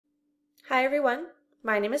Hi everyone,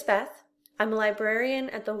 my name is Beth. I'm a librarian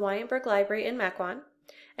at the Wyanburg Library in Mequon,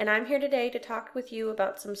 and I'm here today to talk with you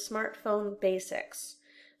about some smartphone basics.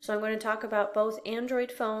 So I'm going to talk about both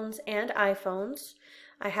Android phones and iPhones.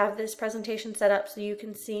 I have this presentation set up so you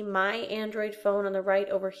can see my Android phone on the right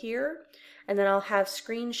over here, and then I'll have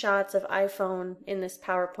screenshots of iPhone in this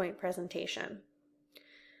PowerPoint presentation.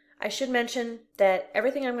 I should mention that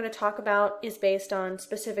everything I'm going to talk about is based on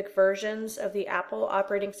specific versions of the Apple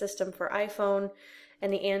operating system for iPhone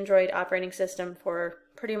and the Android operating system for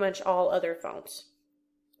pretty much all other phones.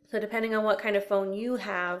 So depending on what kind of phone you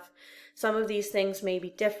have, some of these things may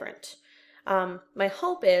be different. My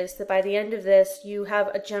hope is that by the end of this, you have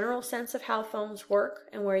a general sense of how phones work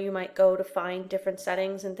and where you might go to find different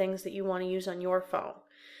settings and things that you want to use on your phone.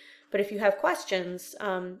 But if you have questions,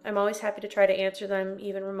 I'm always happy to try to answer them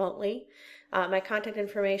even remotely. My contact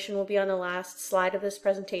information will be on the last slide of this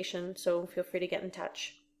presentation, so feel free to get in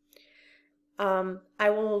touch. I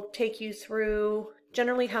will take you through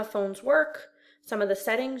generally how phones work, some of the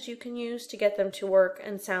settings you can use to get them to work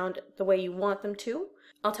and sound the way you want them to.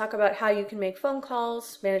 I'll talk about how you can make phone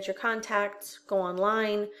calls, manage your contacts, go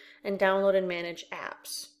online, and download and manage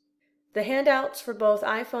apps. The handouts for both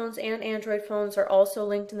iPhones and Android phones are also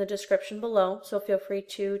linked in the description below, so feel free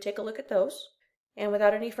to take a look at those. And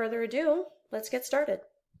without any further ado, let's get started.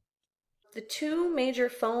 The two major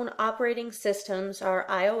phone operating systems are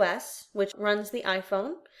iOS, which runs the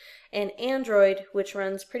iPhone, and Android, which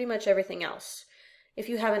runs pretty much everything else. If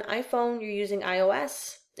you have an iPhone, you're using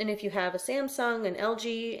iOS, and if you have a Samsung, an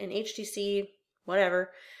LG, an HTC,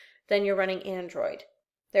 whatever, then you're running Android.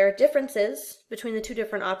 There are differences between the two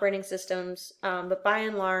different operating systems, but by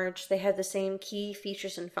and large, they have the same key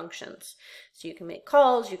features and functions. So you can make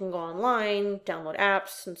calls, you can go online, download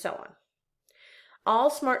apps, and so on. All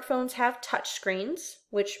smartphones have touch screens,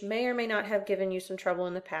 which may or may not have given you some trouble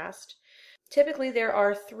in the past. Typically, there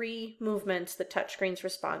are three movements that touchscreens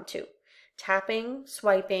respond to: tapping,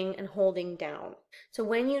 swiping, and holding down. So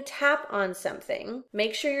when you tap on something,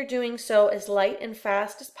 make sure you're doing so as light and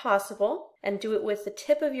fast as possible, and do it with the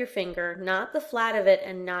tip of your finger, not the flat of it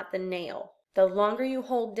and not the nail. The longer you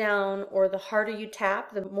hold down or the harder you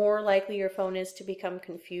tap, the more likely your phone is to become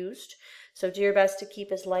confused. So do your best to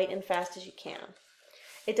keep as light and fast as you can.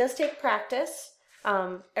 It does take practice.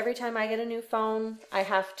 Every time I get a new phone, I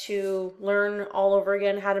have to learn all over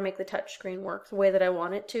again how to make the touchscreen work the way that I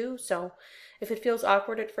want it to. So if it feels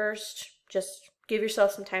awkward at first, just give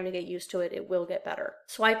yourself some time to get used to it. It will get better.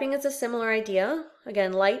 Swiping is a similar idea.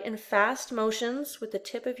 Again, light and fast motions with the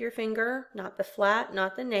tip of your finger, not the flat,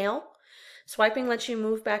 not the nail. Swiping lets you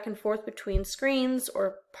move back and forth between screens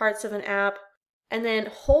or parts of an app. And then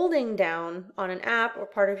holding down on an app or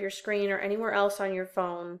part of your screen or anywhere else on your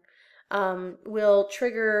phone will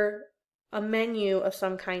trigger a menu of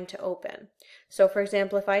some kind to open. So for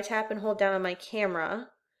example, if I tap and hold down on my camera,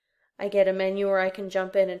 I get a menu where I can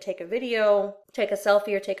jump in and take a video, take a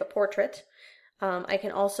selfie, or take a portrait. I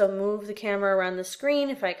can also move the camera around the screen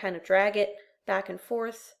if I kind of drag it back and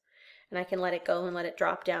forth, and I can let it go and let it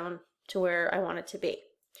drop down to where I want it to be.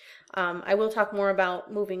 I will talk more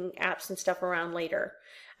about moving apps and stuff around later.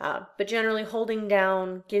 But generally, holding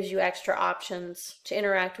down gives you extra options to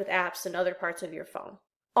interact with apps and other parts of your phone.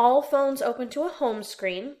 All phones open to a home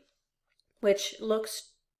screen, which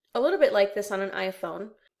looks a little bit like this on an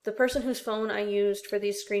iPhone. The person whose phone I used for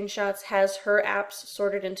these screenshots has her apps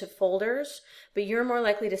sorted into folders, but you're more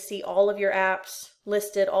likely to see all of your apps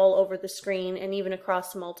listed all over the screen and even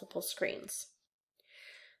across multiple screens.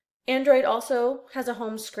 Android also has a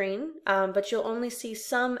home screen, but you'll only see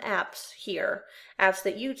some apps here. Apps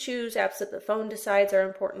that you choose, apps that the phone decides are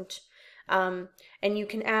important. And you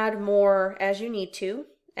can add more as you need to,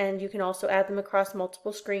 and you can also add them across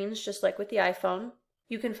multiple screens, just like with the iPhone.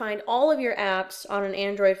 You can find all of your apps on an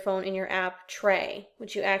Android phone in your app tray,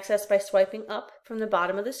 which you access by swiping up from the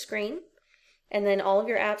bottom of the screen. And then all of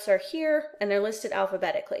your apps are here, and they're listed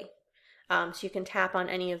alphabetically. So you can tap on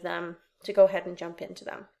any of them to go ahead and jump into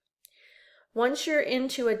them. Once you're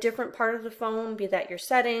into a different part of the phone, be that your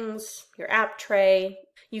settings, your app tray,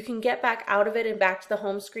 you can get back out of it and back to the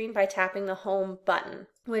home screen by tapping the home button,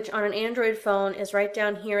 which on an Android phone is right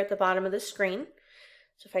down here at the bottom of the screen.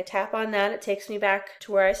 So if I tap on that, it takes me back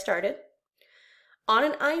to where I started. On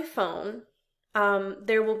an iPhone,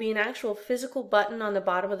 there will be an actual physical button on the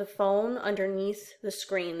bottom of the phone underneath the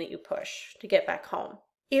screen that you push to get back home.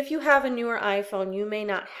 If you have a newer iPhone, you may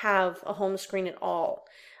not have a home screen at all.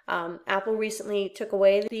 Apple recently took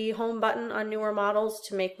away the home button on newer models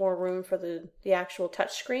to make more room for the actual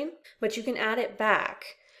touchscreen, but you can add it back.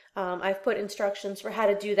 I've put instructions for how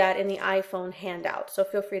to do that in the iPhone handout, so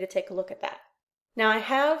feel free to take a look at that. Now, I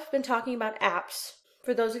have been talking about apps.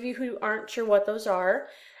 For those of you who aren't sure what those are,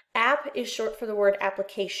 app is short for the word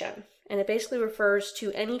application, and it basically refers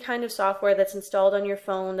to any kind of software that's installed on your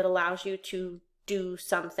phone that allows you to do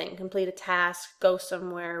something, complete a task, go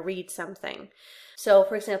somewhere, read something. So,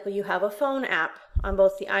 for example, you have a phone app on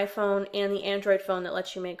both the iPhone and the Android phone that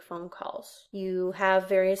lets you make phone calls. You have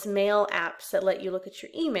various mail apps that let you look at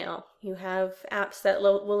your email. You have apps that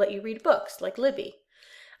will let you read books, like Libby.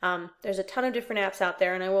 There's a ton of different apps out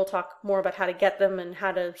there, and I will talk more about how to get them and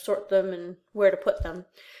how to sort them and where to put them.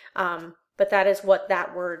 But that is what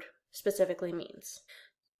that word specifically means.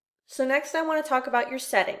 So next I want to talk about your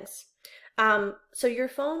settings. So your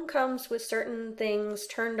phone comes with certain things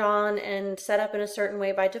turned on and set up in a certain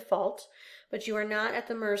way by default, but you are not at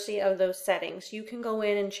the mercy of those settings. You can go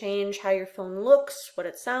in and change how your phone looks, what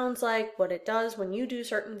it sounds like, what it does when you do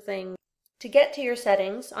certain things. To get to your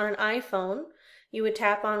settings on an iPhone, you would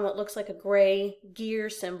tap on what looks like a gray gear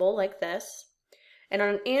symbol like this. And on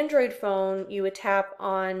an Android phone, you would tap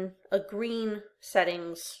on a green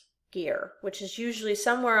settings gear, which is usually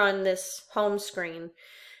somewhere on this home screen.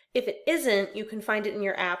 If it isn't, you can find it in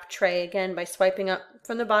your app tray, again, by swiping up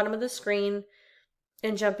from the bottom of the screen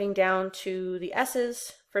and jumping down to the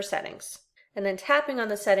S's for settings. And then tapping on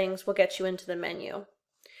the settings will get you into the menu.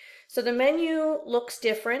 So the menu looks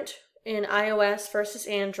different in iOS versus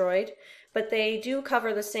Android, but they do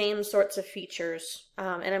cover the same sorts of features.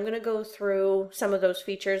 And I'm going to go through some of those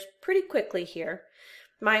features pretty quickly here.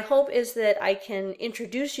 My hope is that I can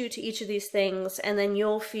introduce you to each of these things, and then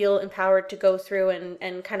you'll feel empowered to go through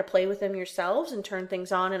and kind of play with them yourselves and turn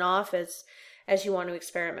things on and off as you want to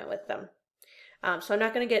experiment with them. So I'm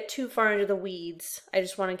not going to get too far into the weeds. I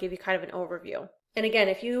just want to give you kind of an overview. And again,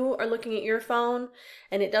 if you are looking at your phone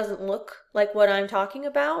and it doesn't look like what I'm talking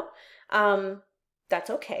about,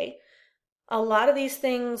 that's okay. A lot of these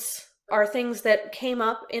things are things that came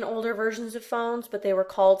up in older versions of phones, but they were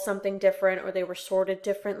called something different or they were sorted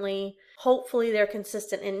differently. Hopefully they're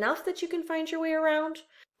consistent enough that you can find your way around,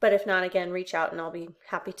 but if not, again, reach out and I'll be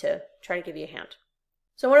happy to try to give you a hand.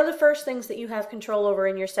 So one of the first things that you have control over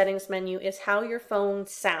in your settings menu is how your phone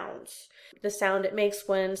sounds. The sound it makes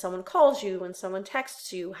when someone calls you, when someone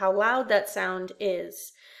texts you, how loud that sound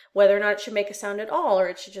is, whether or not it should make a sound at all or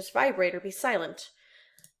it should just vibrate or be silent.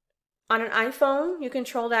 On an iPhone, you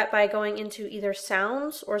control that by going into either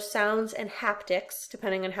sounds or sounds and haptics,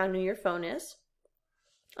 depending on how new your phone is.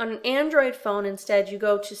 On an Android phone, instead, you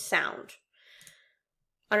go to sound.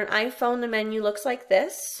 On an iPhone, the menu looks like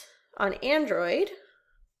this. On Android,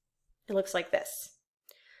 it looks like this.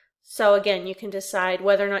 So again, you can decide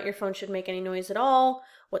whether or not your phone should make any noise at all,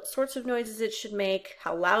 what sorts of noises it should make,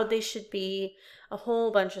 how loud they should be, a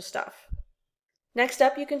whole bunch of stuff. Next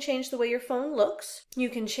up, you can change the way your phone looks. You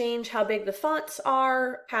can change how big the fonts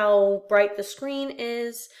are, how bright the screen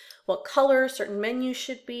is, what color certain menus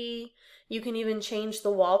should be. You can even change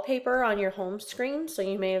the wallpaper on your home screen. So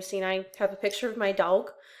you may have seen I have a picture of my dog.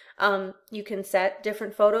 You can set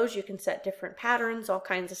different photos, you can set different patterns, all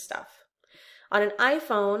kinds of stuff. On an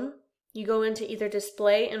iPhone, you go into either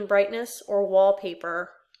display and brightness or wallpaper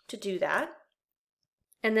to do that.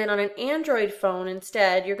 And then on an Android phone,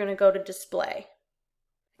 instead, you're going to go to display.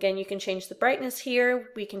 Again, you can change the brightness here,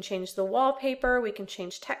 we can change the wallpaper, we can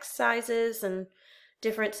change text sizes and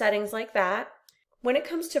different settings like that. When it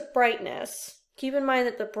comes to brightness, keep in mind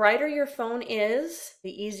that the brighter your phone is, the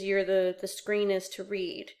easier the screen is to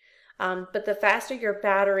read. But the faster your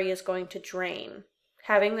battery is going to drain.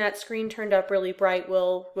 Having that screen turned up really bright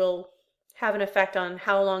will have an effect on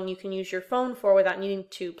how long you can use your phone for without needing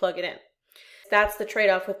to plug it in. That's the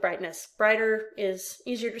trade-off with brightness. Brighter is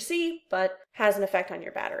easier to see, but has an effect on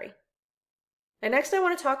your battery. And next I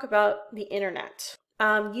want to talk about the internet.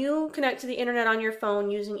 You connect to the internet on your phone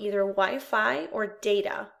using either Wi-Fi or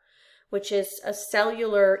data, which is a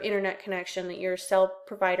cellular internet connection that your cell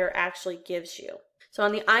provider actually gives you. So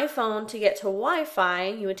on the iPhone, to get to Wi-Fi,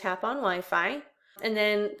 you would tap on Wi-Fi, and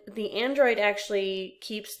then the Android actually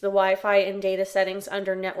keeps the Wi-Fi and data settings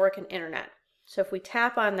under network and internet. So if we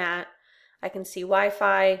tap on that, I can see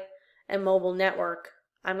Wi-Fi and mobile network.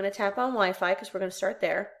 I'm going to tap on Wi-Fi because we're going to start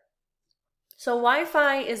there. So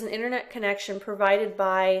Wi-Fi is an internet connection provided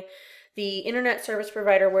by the internet service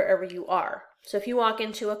provider wherever you are. So if you walk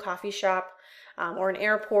into a coffee shop or an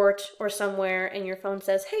airport or somewhere and your phone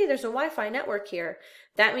says, hey, there's a Wi-Fi network here,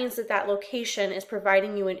 that means that that location is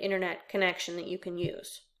providing you an internet connection that you can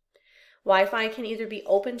use. Wi-Fi can either be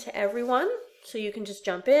open to everyone, so you can just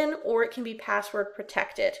jump in, or it can be password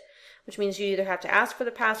protected, which means you either have to ask for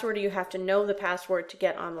the password or you have to know the password to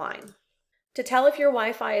get online. To tell if your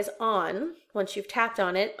Wi-Fi is on, once you've tapped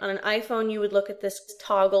on it, on an iPhone you would look at this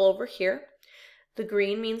toggle over here. The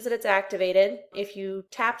green means that it's activated. If you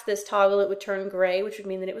tapped this toggle, it would turn gray, which would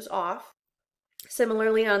mean that it was off.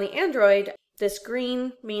 Similarly, on the Android, this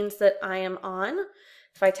green means that I am on.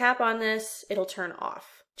 If I tap on this, it'll turn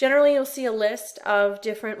off. Generally, you'll see a list of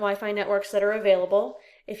different Wi-Fi networks that are available.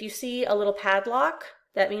 If you see a little padlock,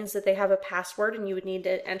 that means that they have a password and you would need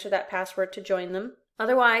to enter that password to join them.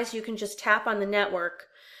 Otherwise, you can just tap on the network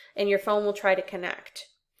and your phone will try to connect.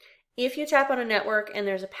 If you tap on a network and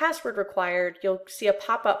there's a password required, you'll see a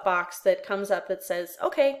pop-up box that comes up that says,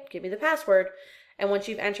 okay, give me the password. And once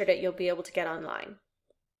you've entered it, you'll be able to get online.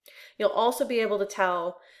 You'll also be able to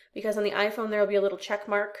tell, because on the iPhone there will be a little check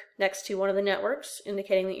mark next to one of the networks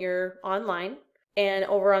indicating that you're online. And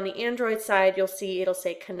over on the Android side, you'll see it'll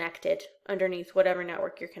say connected underneath whatever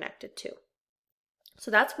network you're connected to. So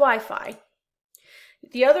that's Wi-Fi.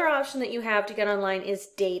 The other option that you have to get online is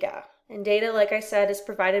data. And data, like I said, is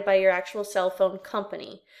provided by your actual cell phone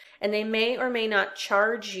company. And they may or may not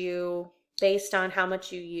charge you based on how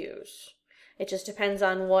much you use. It just depends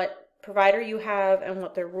on what provider you have and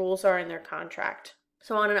what their rules are in their contract.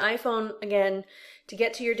 So on an iPhone, again, to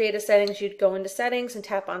get to your data settings, you'd go into settings and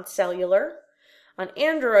tap on cellular. On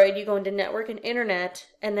Android, you go into network and internet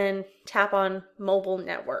and then tap on mobile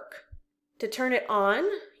network. To turn it on,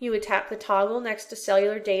 you would tap the toggle next to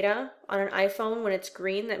cellular data. On an iPhone, when it's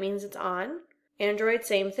green, that means it's on. Android,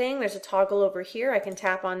 same thing. There's a toggle over here. I can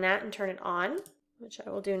tap on that and turn it on, which I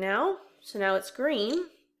will do now. So now it's green,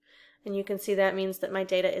 and you can see that means that my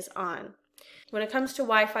data is on. When it comes to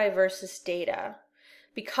Wi-Fi versus data,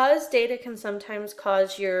 because data can sometimes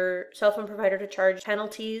cause your cell phone provider to charge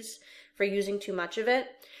penalties for using too much of it,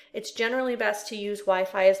 it's generally best to use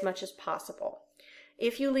Wi-Fi as much as possible.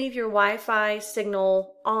 If you leave your Wi-Fi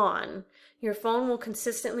signal on, your phone will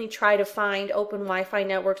consistently try to find open Wi-Fi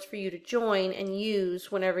networks for you to join and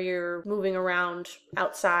use whenever you're moving around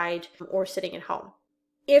outside or sitting at home.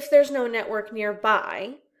 If there's no network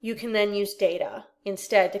nearby, you can then use data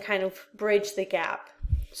instead to kind of bridge the gap.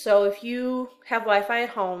 So if you have Wi-Fi at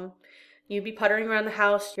home, you'd be puttering around the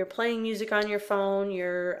house, you're playing music on your phone,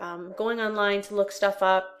 you're going online to look stuff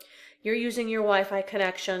up, you're using your Wi-Fi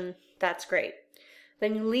connection, that's great.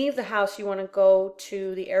 Then you leave the house, you want to go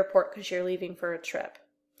to the airport because you're leaving for a trip.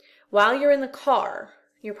 While you're in the car,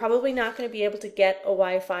 you're probably not going to be able to get a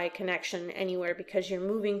Wi-Fi connection anywhere because you're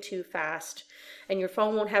moving too fast and your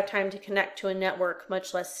phone won't have time to connect to a network,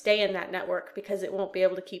 much less stay in that network because it won't be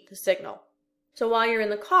able to keep the signal. So while you're in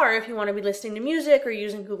the car, if you want to be listening to music or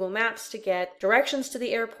using Google Maps to get directions to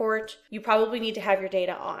the airport, you probably need to have your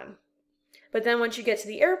data on. But then once you get to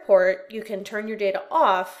the airport, you can turn your data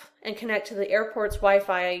off and connect to the airport's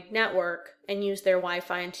Wi-Fi network and use their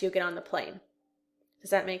Wi-Fi until you get on the plane.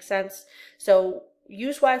 Does that make sense? So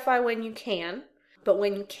use Wi-Fi when you can, but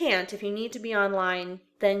when you can't, if you need to be online,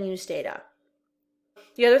 then use data.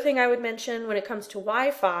 The other thing I would mention when it comes to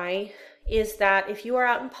Wi-Fi is that if you are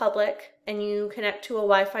out in public and you connect to a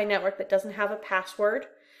Wi-Fi network that doesn't have a password,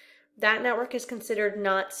 that network is considered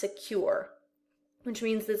not secure, which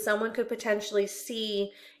means that someone could potentially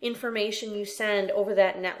see information you send over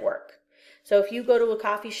that network. So if you go to a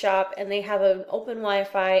coffee shop and they have an open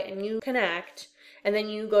Wi-Fi and you connect, and then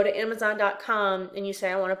you go to Amazon.com and you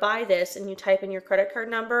say, I want to buy this, and you type in your credit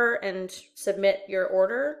card number and submit your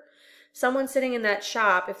order, someone sitting in that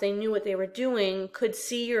shop, if they knew what they were doing, could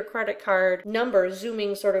see your credit card number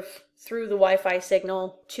zooming sort of through the Wi-Fi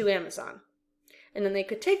signal to Amazon. And then they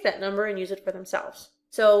could take that number and use it for themselves.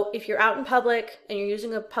 So if you're out in public and you're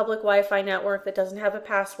using a public Wi-Fi network that doesn't have a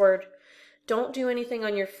password, don't do anything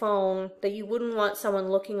on your phone that you wouldn't want someone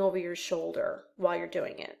looking over your shoulder while you're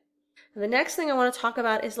doing it. And the next thing I want to talk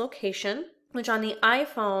about is location, which on the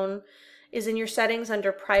iPhone is in your settings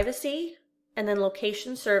under privacy and then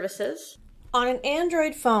location services. On an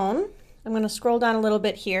Android phone, I'm going to scroll down a little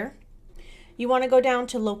bit here. You want to go down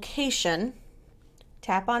to location,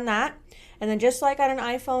 tap on that. And then just like on an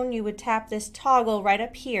iPhone, you would tap this toggle right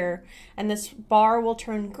up here and this bar will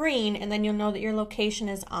turn green and then you'll know that your location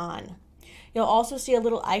is on. You'll also see a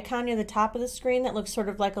little icon near the top of the screen that looks sort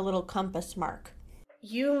of like a little compass mark.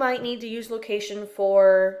 You might need to use location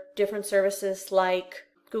for different services like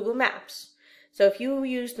Google Maps. So if you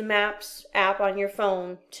use the Maps app on your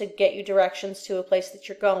phone to get you directions to a place that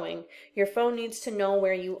you're going, your phone needs to know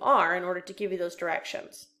where you are in order to give you those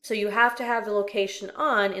directions. So you have to have the location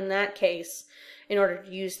on in that case in order to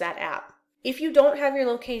use that app. If you don't have your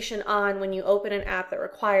location on when you open an app that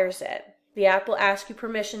requires it, the app will ask you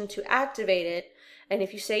permission to activate it, and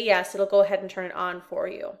if you say yes, it'll go ahead and turn it on for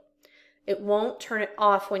you. It won't turn it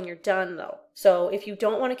off when you're done though. So if you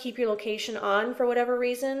don't want to keep your location on for whatever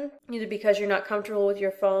reason, either because you're not comfortable with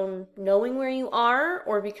your phone knowing where you are,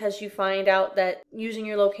 or because you find out that using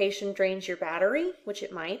your location drains your battery, which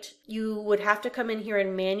it might, you would have to come in here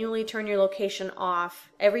and manually turn your location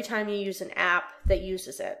off every time you use an app that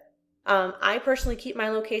uses it. I personally keep my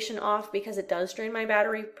location off because it does drain my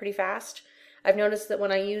battery pretty fast. I've noticed that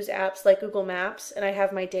when I use apps like Google Maps and I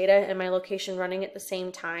have my data and my location running at the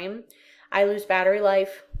same time, I lose battery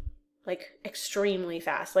life like extremely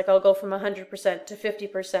fast. Like I'll go from 100% to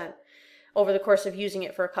 50% over the course of using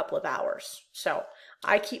it for a couple of hours. So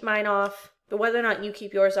I keep mine off, but whether or not you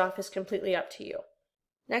keep yours off is completely up to you.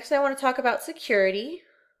 Next, I want to talk about security.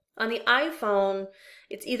 On the iPhone,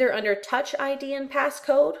 it's either under Touch ID and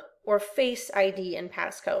passcode or Face ID and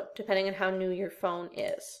passcode, depending on how new your phone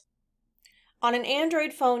is. On an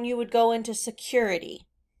Android phone, you would go into Security.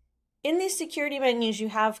 In these security menus, you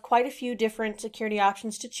have quite a few different security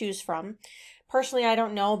options to choose from. Personally, I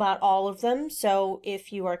don't know about all of them, so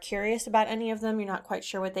if you are curious about any of them, you're not quite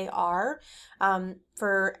sure what they are.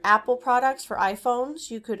 For Apple products, for iPhones,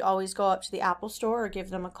 you could always go up to the Apple Store or give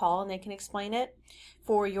them a call and they can explain it.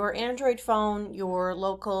 For your Android phone, your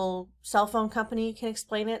local cell phone company can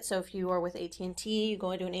explain it. So if you are with AT&T, you go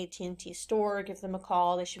into an AT&T store, give them a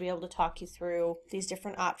call. They should be able to talk you through these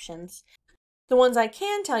different options. The ones I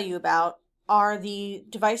can tell you about are the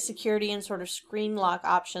device security and sort of screen lock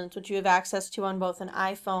options, which you have access to on both an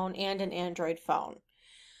iPhone and an Android phone.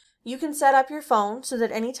 You can set up your phone so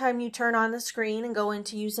that anytime you turn on the screen and go in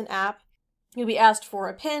to use an app, you'll be asked for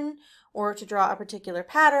a PIN or to draw a particular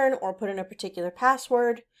pattern or put in a particular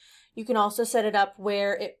password. You can also set it up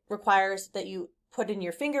where it requires that you put in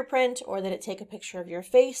your fingerprint or that it take a picture of your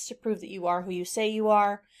face to prove that you are who you say you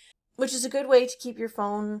are, which is a good way to keep your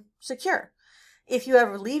phone secure. If you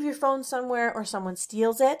ever leave your phone somewhere or someone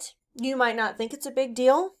steals it, you might not think it's a big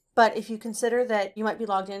deal, but if you consider that you might be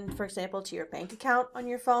logged in, for example, to your bank account on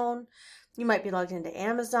your phone, you might be logged into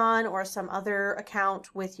Amazon or some other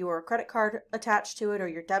account with your credit card attached to it or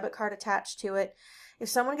your debit card attached to it. If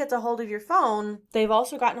someone gets a hold of your phone, they've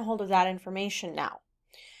also gotten a hold of that information now.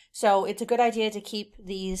 So it's a good idea to keep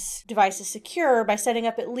these devices secure by setting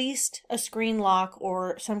up at least a screen lock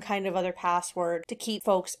or some kind of other password to keep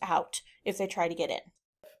folks out if they try to get in.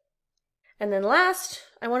 And then last,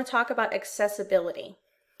 I want to talk about accessibility.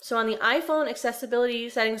 So on the iPhone, accessibility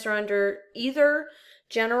settings are under either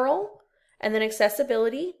General and then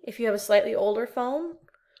Accessibility if you have a slightly older phone,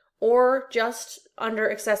 or just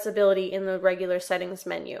under Accessibility in the regular settings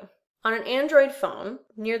menu. On an Android phone,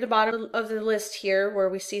 near the bottom of the list here where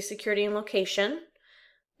we see security and location,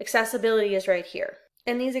 accessibility is right here.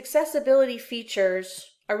 And these accessibility features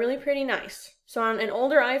are really pretty nice. So on an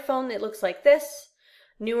older iPhone, it looks like this.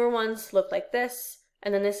 Newer ones look like this.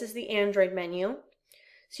 And then this is the Android menu.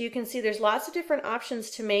 So you can see there's lots of different options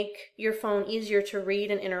to make your phone easier to read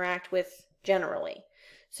and interact with generally.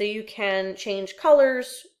 So you can change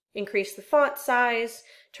colors, increase the font size,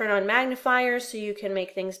 turn on magnifiers so you can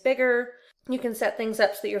make things bigger. You can set things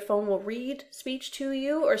up so that your phone will read speech to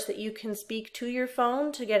you or so that you can speak to your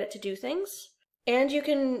phone to get it to do things. And you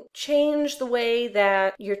can change the way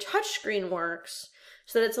that your touchscreen works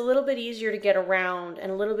so that it's a little bit easier to get around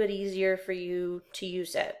and a little bit easier for you to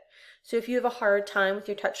use it. So if you have a hard time with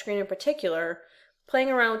your touchscreen in particular, playing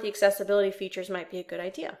around with the accessibility features might be a good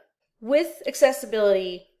idea. With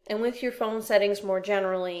accessibility, and with your phone settings more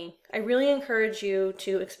generally, I really encourage you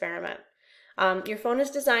to experiment. Your phone is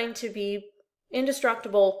designed to be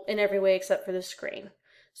indestructible in every way except for the screen.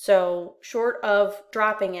 So short of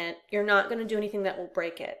dropping it, you're not going to do anything that will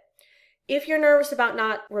break it. If you're nervous about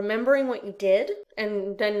not remembering what you did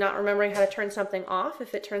and then not remembering how to turn something off,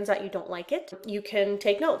 if it turns out you don't like it, you can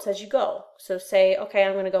take notes as you go. So say, okay,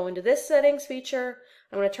 I'm going to go into this settings feature,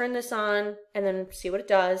 I'm going to turn this on and then see what it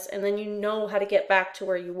does, and then you know how to get back to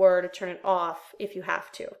where you were to turn it off if you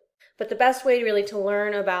have to. But the best way really to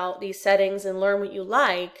learn about these settings and learn what you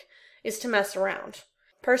like is to mess around.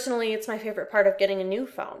 Personally, it's my favorite part of getting a new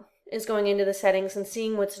phone, is going into the settings and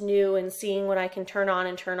seeing what's new and seeing what I can turn on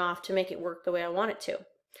and turn off to make it work the way I want it to.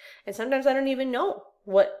 And sometimes I don't even know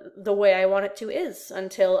what the way I want it to is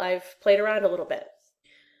until I've played around a little bit.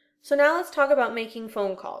 So now let's talk about making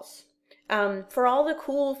phone calls. For all the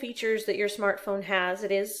cool features that your smartphone has,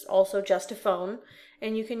 it is also just a phone,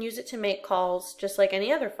 and you can use it to make calls just like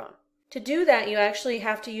any other phone. To do that, you actually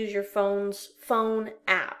have to use your phone's phone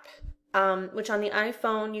app, which on the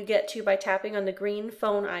iPhone you get to by tapping on the green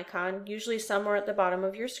phone icon, usually somewhere at the bottom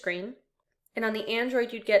of your screen. And on the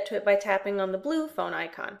Android, you'd get to it by tapping on the blue phone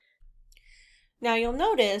icon. Now you'll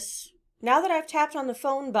notice Now that I've tapped on the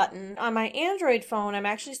phone button, on my Android phone, I'm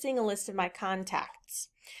actually seeing a list of my contacts.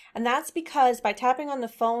 And that's because by tapping on the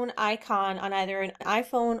phone icon on either an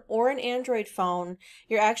iPhone or an Android phone,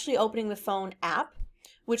 you're actually opening the phone app,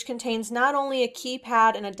 which contains not only a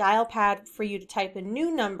keypad and a dial pad for you to type in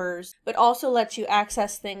new numbers, but also lets you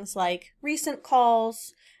access things like recent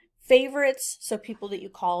calls, favorites, so people that you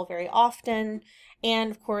call very often,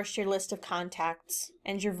 and of course your list of contacts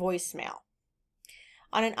and your voicemail.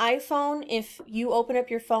 On an iPhone, if you open up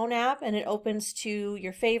your phone app and it opens to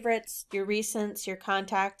your favorites, your recents, your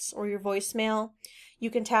contacts, or your voicemail, you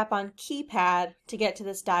can tap on keypad to get to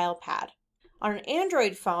this dial pad. On an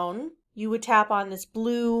Android phone, you would tap on this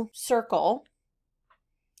blue circle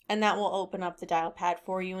and that will open up the dial pad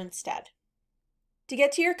for you instead. To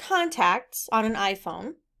get to your contacts on an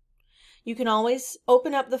iPhone, you can always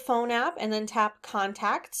open up the phone app and then tap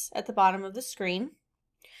contacts at the bottom of the screen.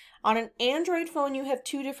 On an Android phone, you have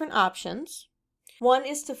two different options. One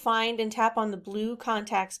is to find and tap on the blue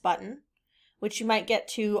contacts button, which you might get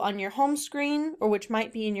to on your home screen or which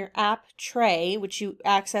might be in your app tray, which you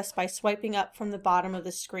access by swiping up from the bottom of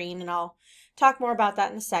the screen, and I'll talk more about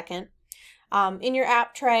that in a second. In your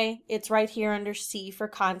app tray, it's right here under C for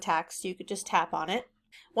contacts, so you could just tap on it.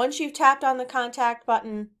 Once you've tapped on the contact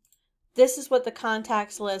button, this is what the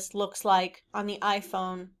contacts list looks like on the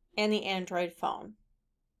iPhone and the Android phone.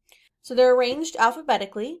 So they're arranged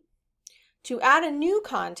alphabetically. To add a new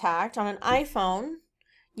contact on an iPhone,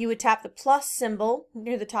 you would tap the plus symbol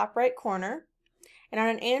near the top right corner. And on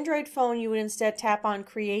an Android phone, you would instead tap on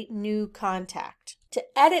Create New Contact. To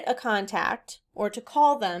edit a contact or to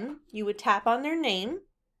call them, you would tap on their name.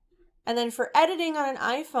 And then for editing on an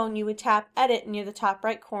iPhone, you would tap Edit near the top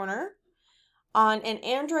right corner. On an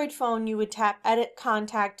Android phone, you would tap Edit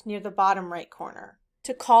Contact near the bottom right corner.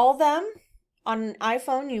 To call them, on an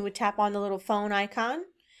iPhone, you would tap on the little phone icon.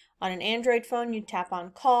 On an Android phone, you'd tap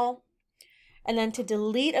on Call. And then to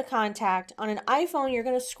delete a contact, on an iPhone, you're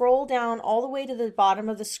going to scroll down all the way to the bottom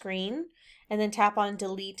of the screen and then tap on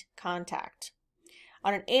Delete Contact.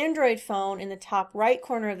 On an Android phone, in the top right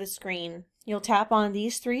corner of the screen, you'll tap on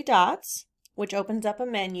these three dots, which opens up a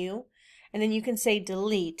menu, and then you can say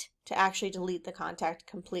Delete to actually delete the contact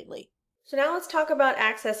completely. So now let's talk about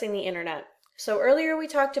accessing the internet. So earlier we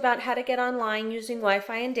talked about how to get online using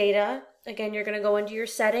Wi-Fi and data. Again, you're going to go into your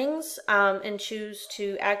settings and choose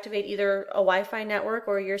to activate either a Wi-Fi network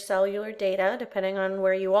or your cellular data, depending on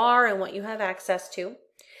where you are and what you have access to.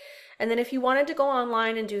 And then if you wanted to go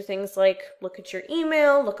online and do things like look at your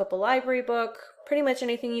email, look up a library book, pretty much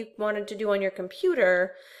anything you wanted to do on your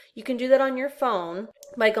computer, you can do that on your phone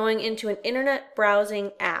by going into an internet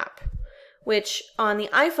browsing app, which on the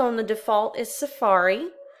iPhone, the default is Safari.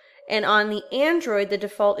 And on the Android, the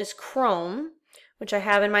default is Chrome, which I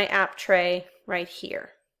have in my app tray right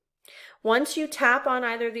here. Once you tap on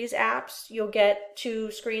either of these apps, you'll get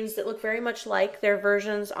two screens that look very much like their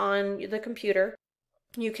versions on the computer.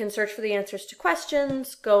 You can search for the answers to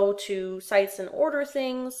questions, go to sites and order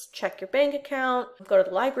things, check your bank account, go to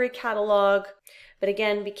the library catalog. But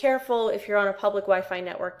again, be careful if you're on a public Wi-Fi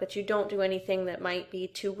network that you don't do anything that might be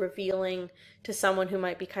too revealing to someone who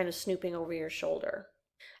might be kind of snooping over your shoulder.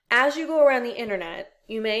 As you go around the internet,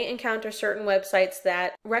 you may encounter certain websites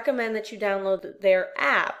that recommend that you download their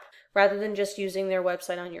app rather than just using their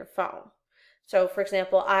website on your phone. So for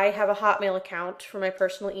example, I have a Hotmail account for my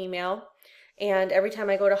personal email, and every time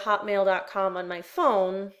I go to hotmail.com on my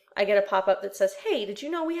phone, I get a pop-up that says, hey, did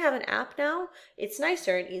you know we have an app now? It's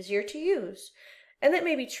nicer and easier to use. And that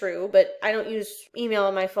may be true, but I don't use email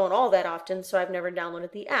on my phone all that often, so I've never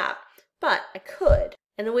downloaded the app. But I could.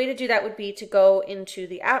 And the way to do that would be to go into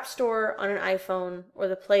the App Store on an iPhone or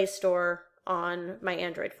the Play Store on my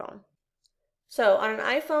Android phone. So on an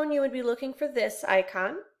iPhone, you would be looking for this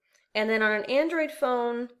icon. And then on an Android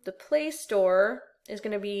phone, the Play Store is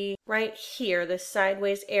going to be right here, this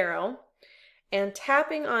sideways arrow. And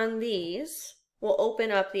tapping on these will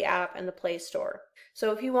open up the app and the Play Store.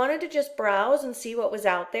 So if you wanted to just browse and see what was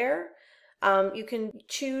out there, you can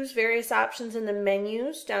choose various options in the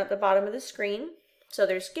menus down at the bottom of the screen. So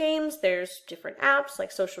there's games, there's different apps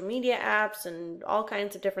like social media apps and all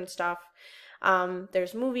kinds of different stuff.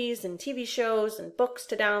 There's movies and TV shows and books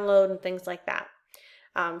to download and things like that.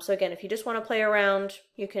 So again, if you just want to play around,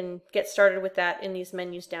 you can get started with that in these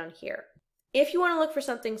menus down here. If you want to look for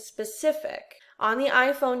something specific, on the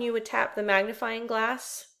iPhone you would tap the magnifying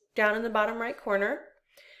glass down in the bottom right corner.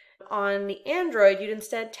 On the Android, you'd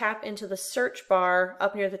instead tap into the search bar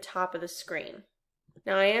up near the top of the screen.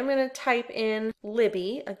 Now I am going to type in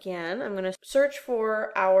Libby again. I'm going to search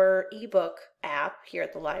for our ebook app here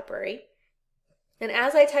at the library. And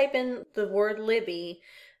as I type in the word Libby,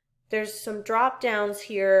 there's some drop downs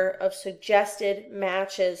here of suggested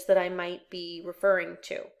matches that I might be referring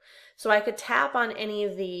to. So I could tap on any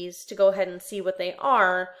of these to go ahead and see what they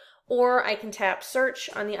are, or I can tap search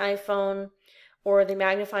on the iPhone or the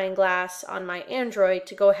magnifying glass on my Android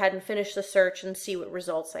to go ahead and finish the search and see what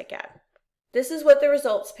results I get. This is what the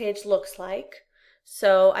results page looks like.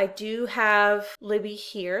 So I do have Libby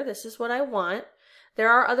here. This is what I want. There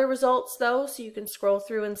are other results though, so you can scroll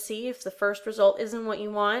through and see if the first result isn't what you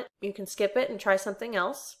want. You can skip it and try something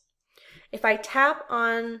else. If I tap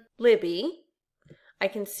on Libby, I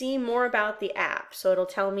can see more about the app. So it'll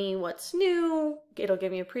tell me what's new. It'll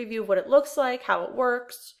give me a preview of what it looks like, how it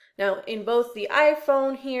works. Now, in both the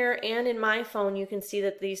iPhone here and in my phone, you can see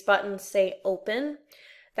that these buttons say open.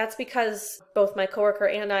 That's because both my coworker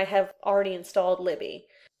and I have already installed Libby.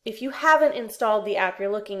 If you haven't installed the app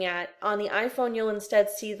you're looking at, on the iPhone you'll instead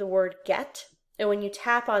see the word get. And when you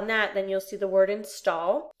tap on that, then you'll see the word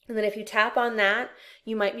install. And then if you tap on that,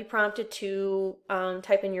 you might be prompted to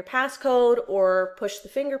type in your passcode or push the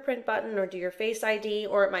fingerprint button or do your Face ID,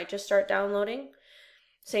 or it might just start downloading.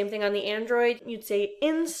 Same thing on the Android, you'd say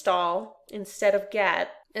install instead of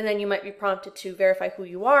get, and then you might be prompted to verify who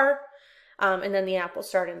you are, and then the app will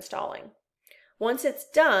start installing. Once it's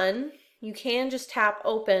done, you can just tap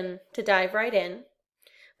open to dive right in,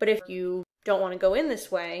 but if you don't want to go in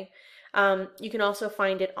this way, you can also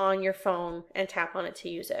find it on your phone and tap on it to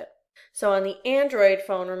use it. So on the Android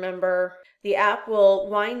phone, remember, the app will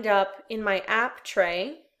wind up in my app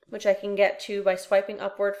tray, which I can get to by swiping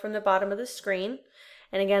upward from the bottom of the screen.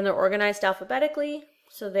 And again, they're organized alphabetically,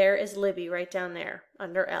 so there is Libby right down there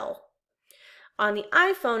under L. On the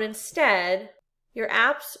iPhone instead, your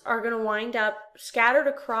apps are going to wind up scattered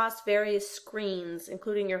across various screens,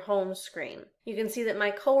 including your home screen. You can see that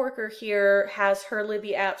my coworker here has her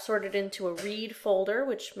Libby app sorted into a read folder,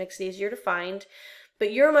 which makes it easier to find,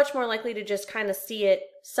 but you're much more likely to just kind of see it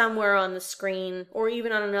somewhere on the screen or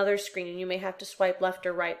even on another screen, and you may have to swipe left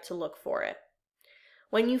or right to look for it.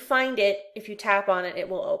 When you find it, if you tap on it, it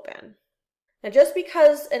will open. Now, just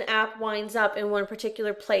because an app winds up in one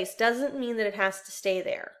particular place doesn't mean that it has to stay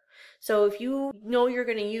there. So if you know you're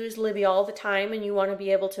going to use Libby all the time and you want to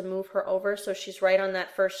be able to move her over so she's right on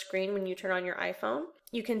that first screen when you turn on your iPhone,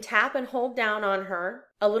 you can tap and hold down on her.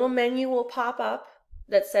 A little menu will pop up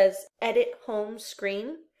that says Edit Home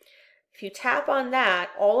Screen. If you tap on that,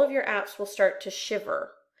 all of your apps will start to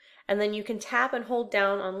shiver. And then you can tap and hold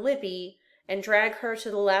down on Libby and drag her to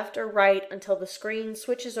the left or right until the screen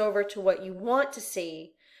switches over to what you want to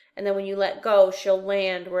see, and then when you let go, she'll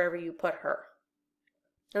land wherever you put her.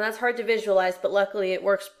 And that's hard to visualize, but luckily it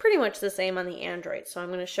works pretty much the same on the Android, so I'm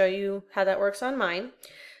going to show you how that works on mine.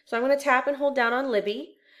 So I'm going to tap and hold down on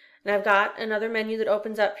Libby, and I've got another menu that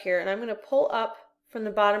opens up here, and I'm going to pull up from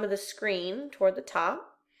the bottom of the screen toward the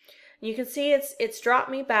top. And you can see it's dropped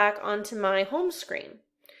me back onto my home screen.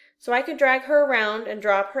 So I could drag her around and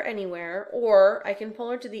drop her anywhere, or I can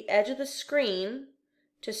pull her to the edge of the screen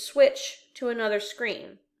to switch to another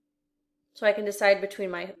screen. So I can decide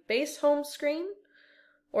between my base home screen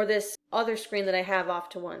or this other screen that I have off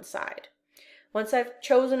to one side. Once I've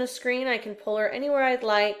chosen a screen, I can pull her anywhere I'd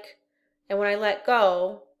like, and when I let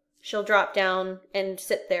go, she'll drop down and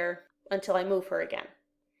sit there until I move her again.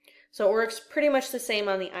 So it works pretty much the same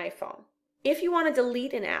on the iPhone. If you want to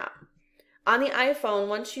delete an app, on the iPhone,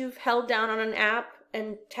 once you've held down on an app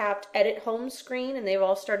and tapped Edit Home Screen and they've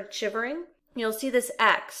all started shivering, you'll see this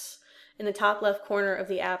X in the top left corner of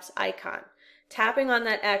the app's icon. Tapping on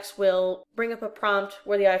that X will bring up a prompt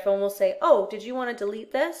where the iPhone will say, "Oh, did you want to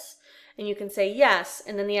delete this?" And you can say yes,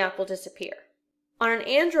 and then the app will disappear. On an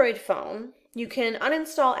Android phone, you can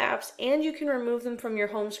uninstall apps and you can remove them from your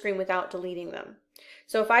home screen without deleting them.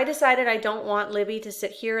 So if I decided I don't want Libby to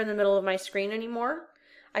sit here in the middle of my screen anymore,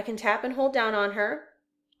 I can tap and hold down on her,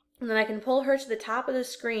 and then I can pull her to the top of the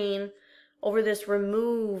screen over this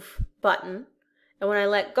remove button, and when I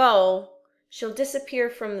let go, she'll disappear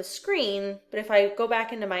from the screen, but if I go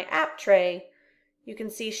back into my app tray, you can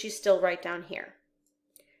see she's still right down here.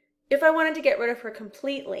 If I wanted to get rid of her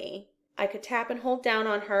completely, I could tap and hold down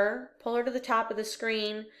on her, pull her to the top of the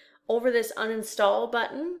screen over this uninstall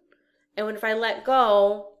button, and if I let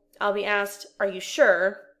go, I'll be asked, "Are you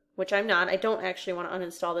sure?" Which I'm not. I don't actually want to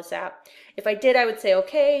uninstall this app. If I did, I would say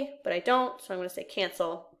okay, but I don't, so I'm going to say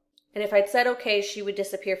cancel. And if I'd said okay, she would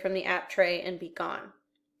disappear from the app tray and be gone.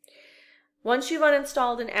 Once you've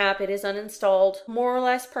uninstalled an app, it is uninstalled more or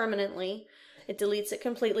less permanently. It deletes it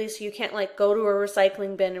completely, so you can't like go to a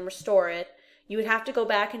recycling bin and restore it. You would have to go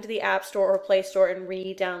back into the App Store or Play Store and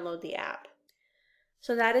re-download the app.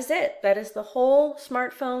 So that is it. That is the whole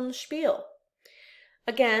smartphone spiel.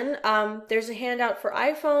 Again, there's a handout for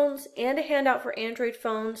iPhones and a handout for Android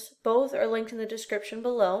phones. Both are linked in the description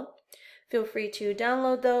below. Feel free to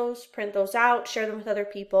download those, print those out, share them with other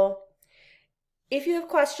people. If you have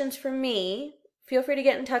questions for me, feel free to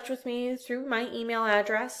get in touch with me through my email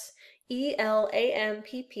address,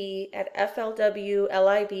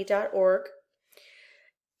 elampp@flwlib.org.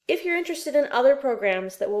 If you're interested in other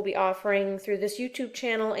programs that we'll be offering through this YouTube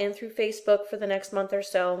channel and through Facebook for the next month or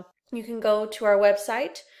so, you can go to our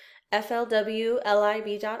website,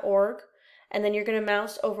 flwlib.org, and then you're going to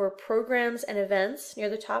mouse over Programs and Events near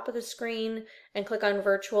the top of the screen and click on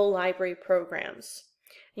Virtual Library Programs.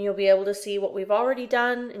 And you'll be able to see what we've already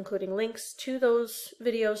done, including links to those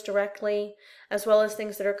videos directly, as well as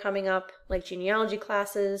things that are coming up like genealogy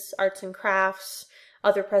classes, arts and crafts,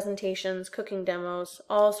 other presentations, cooking demos,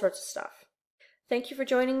 all sorts of stuff. Thank you for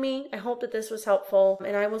joining me. I hope that this was helpful,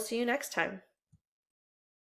 and I will see you next time.